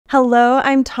Hello,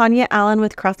 I'm Tonya Allen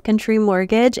with Cross Country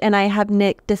Mortgage, and I have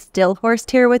Nic DeSeelhorst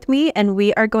here with me, and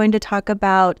we are going to talk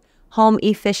about home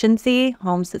efficiency,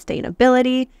 home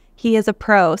sustainability. He is a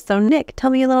pro. So Nic, tell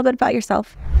me a little bit about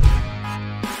yourself.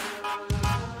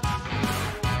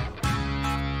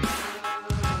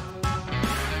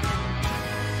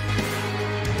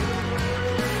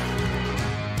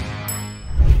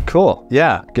 Cool.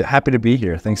 Yeah. Happy to be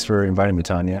here. Thanks for inviting me,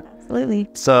 Tonya. Absolutely.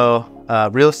 So,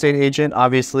 real estate agent,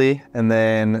 obviously, and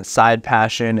then side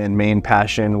passion and main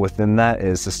passion within that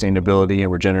is sustainability and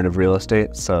regenerative real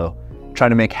estate. So,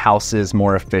 trying to make houses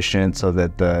more efficient so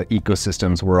that the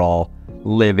ecosystems we're all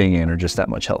living in are just that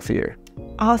much healthier.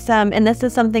 Awesome. And this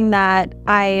is something that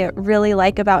I really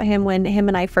like about him. When him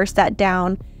and I first sat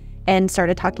down and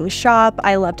started talking shop,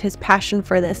 I loved his passion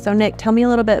for this. So Nic, tell me a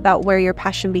little bit about where your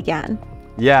passion began.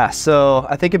 Yeah, so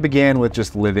I think it began with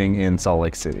just living in Salt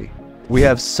Lake City. We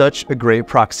have such a great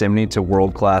proximity to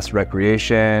world-class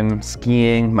recreation,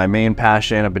 skiing, my main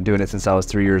passion. I've been doing it since I was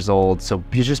 3 years old. So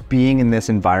just being in this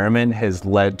environment has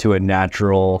led to a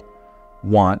natural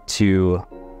want to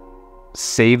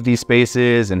save these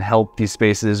spaces and help these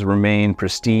spaces remain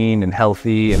pristine and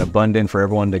healthy and abundant for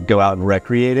everyone to go out and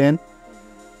recreate in.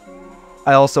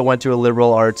 I also went to a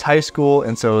liberal arts high school,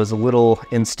 and so it was a little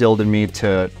instilled in me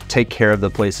to take care of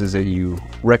the places that you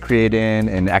recreate in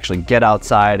and actually get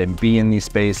outside and be in these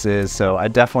spaces. So I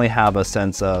definitely have a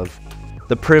sense of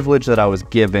the privilege that I was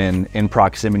given in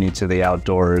proximity to the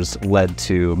outdoors led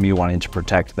to me wanting to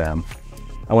protect them.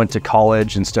 I went to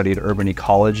college and studied urban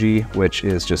ecology, which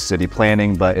is just city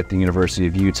planning, but at the University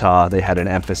of Utah, they had an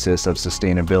emphasis of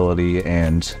sustainability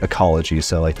and ecology,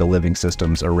 so like the living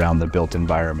systems around the built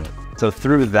environment. So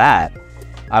through that,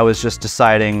 I was just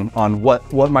deciding on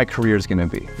what my career is gonna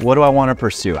be. What do I wanna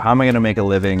pursue? How am I gonna make a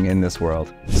living in this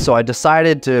world? So I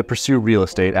decided to pursue real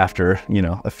estate after,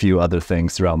 a few other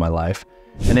things throughout my life.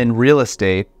 And in real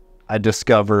estate, I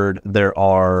discovered there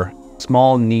are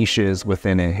small niches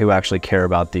within it who actually care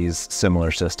about these similar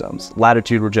systems.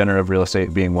 Latitude regenerative real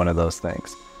estate being one of those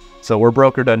things. So we're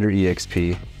brokered under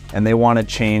EXP, and they want to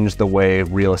change the way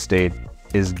real estate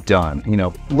is done,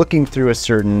 looking through a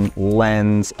certain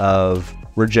lens of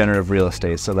regenerative real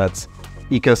estate. So that's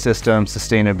ecosystem,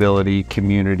 sustainability,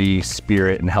 community,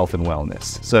 spirit, and health and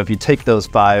wellness. So if you take those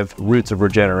 5 roots of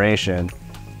regeneration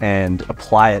and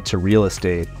apply it to real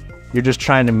estate, you're just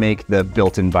trying to make the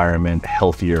built environment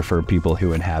healthier for people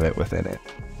who inhabit within it.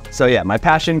 So yeah, my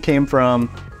passion came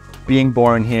from being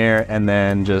born here and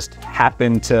then just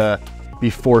happened to be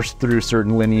forced through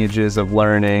certain lineages of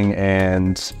learning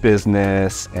and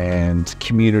business and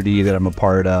community that I'm a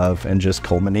part of, and just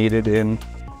culminated in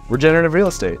regenerative real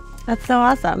estate. That's so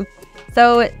awesome.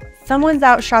 So someone's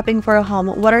out shopping for a home.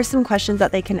 What are some questions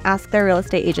that they can ask their real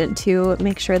estate agent to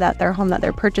make sure that their home that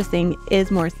they're purchasing is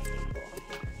more sustainable?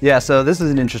 Yeah, so this is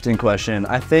an interesting question.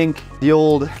 I think the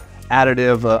old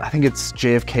additive, I think it's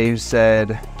JFK who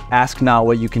said, ask not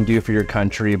what you can do for your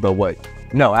country,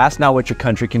 ask not what your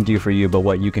country can do for you, but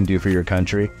what you can do for your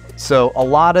country. So a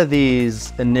lot of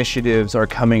these initiatives are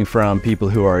coming from people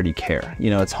who already care.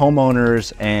 It's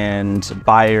homeowners and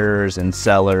buyers and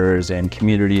sellers and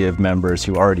community of members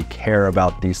who already care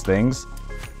about these things.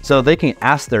 So they can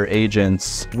ask their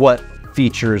agents what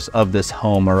features of this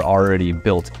home are already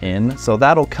built in. So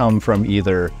that'll come from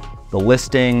either the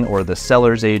listing or the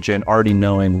seller's agent already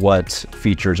knowing what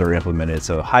features are implemented.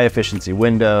 So high efficiency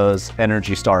windows,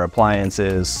 Energy Star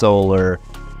appliances, solar,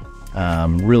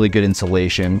 really good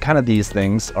insulation. Kind of these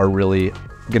things are really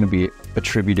going to be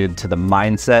attributed to the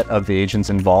mindset of the agents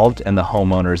involved and the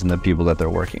homeowners and the people that they're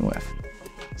working with.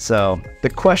 So the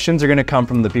questions are going to come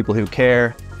from the people who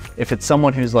care. If it's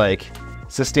someone who's like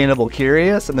sustainable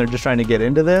curious and they're just trying to get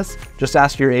into this, just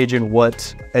ask your agent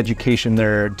what education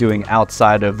they're doing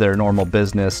outside of their normal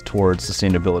business towards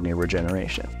sustainability and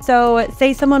regeneration. So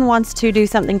say someone wants to do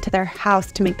something to their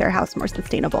house to make their house more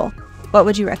sustainable. What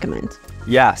would you recommend?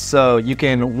 Yeah, so you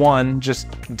can, one, just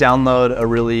download a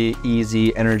really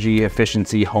easy energy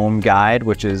efficiency home guide,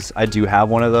 which is, I do have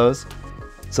one of those.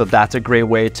 So that's a great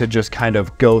way to just kind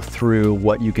of go through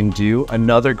what you can do.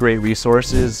 Another great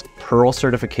resource is Pearl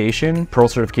Certification. Pearl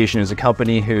Certification is a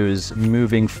company who's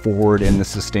moving forward in the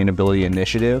sustainability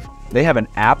initiative. They have an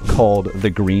app called the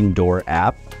Green Door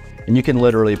app, and you can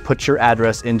literally put your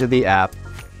address into the app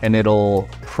and it'll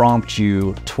prompt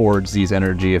you towards these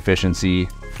energy efficiency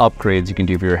upgrades you can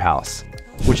do for your house,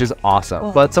 which is awesome.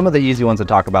 Cool. But some of the easy ones to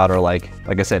talk about are like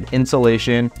I said,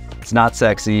 insulation. It's not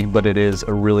sexy, but it is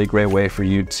a really great way for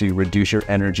you to reduce your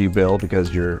energy bill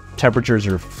because your temperatures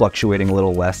are fluctuating a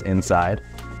little less inside.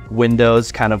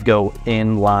 windows kind of go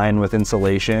in line with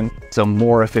insulation. So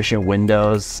more efficient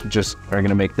windows just are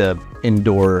gonna make the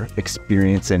indoor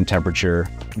experience and temperature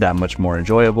that much more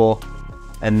enjoyable.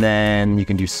 And then you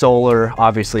can do solar.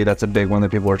 Obviously, that's a big one that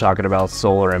people are talking about,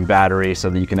 solar and battery, so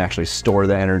that you can actually store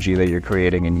the energy that you're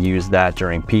creating and use that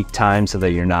during peak time so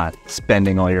that you're not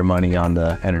spending all your money on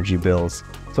the energy bills.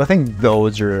 So I think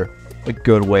those are a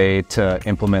good way to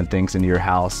implement things into your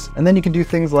house. And then you can do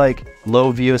things like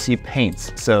low VOC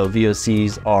paints. So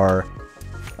VOCs are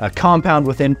a compound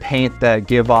within paint that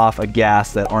give off a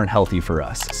gas that aren't healthy for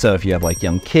us. So if you have like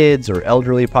young kids or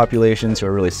elderly populations who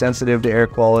are really sensitive to air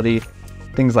quality,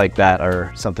 things like that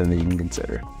are something that you can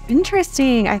consider.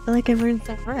 Interesting. I feel like I've learned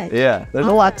so much. Yeah, there's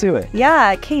a lot to it.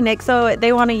 Yeah. Okay, Nick. So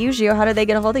they want to use you. How do they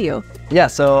get a hold of you? Yeah,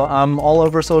 so I'm all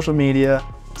over social media.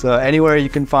 So anywhere you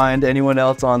can find anyone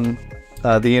else on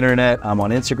the internet, I'm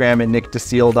on Instagram at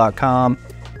nicdeseal.com,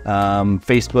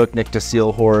 Facebook, Nic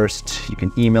DeSeelhorst. You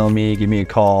can email me, give me a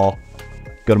call,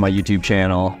 go to my YouTube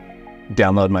channel,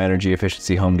 download my energy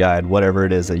efficiency home guide, whatever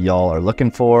it is that y'all are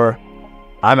looking for.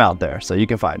 I'm out there, so you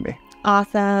can find me.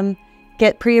 Awesome.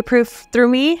 Get pre-approved through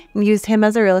me. Use him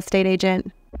as a real estate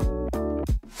agent.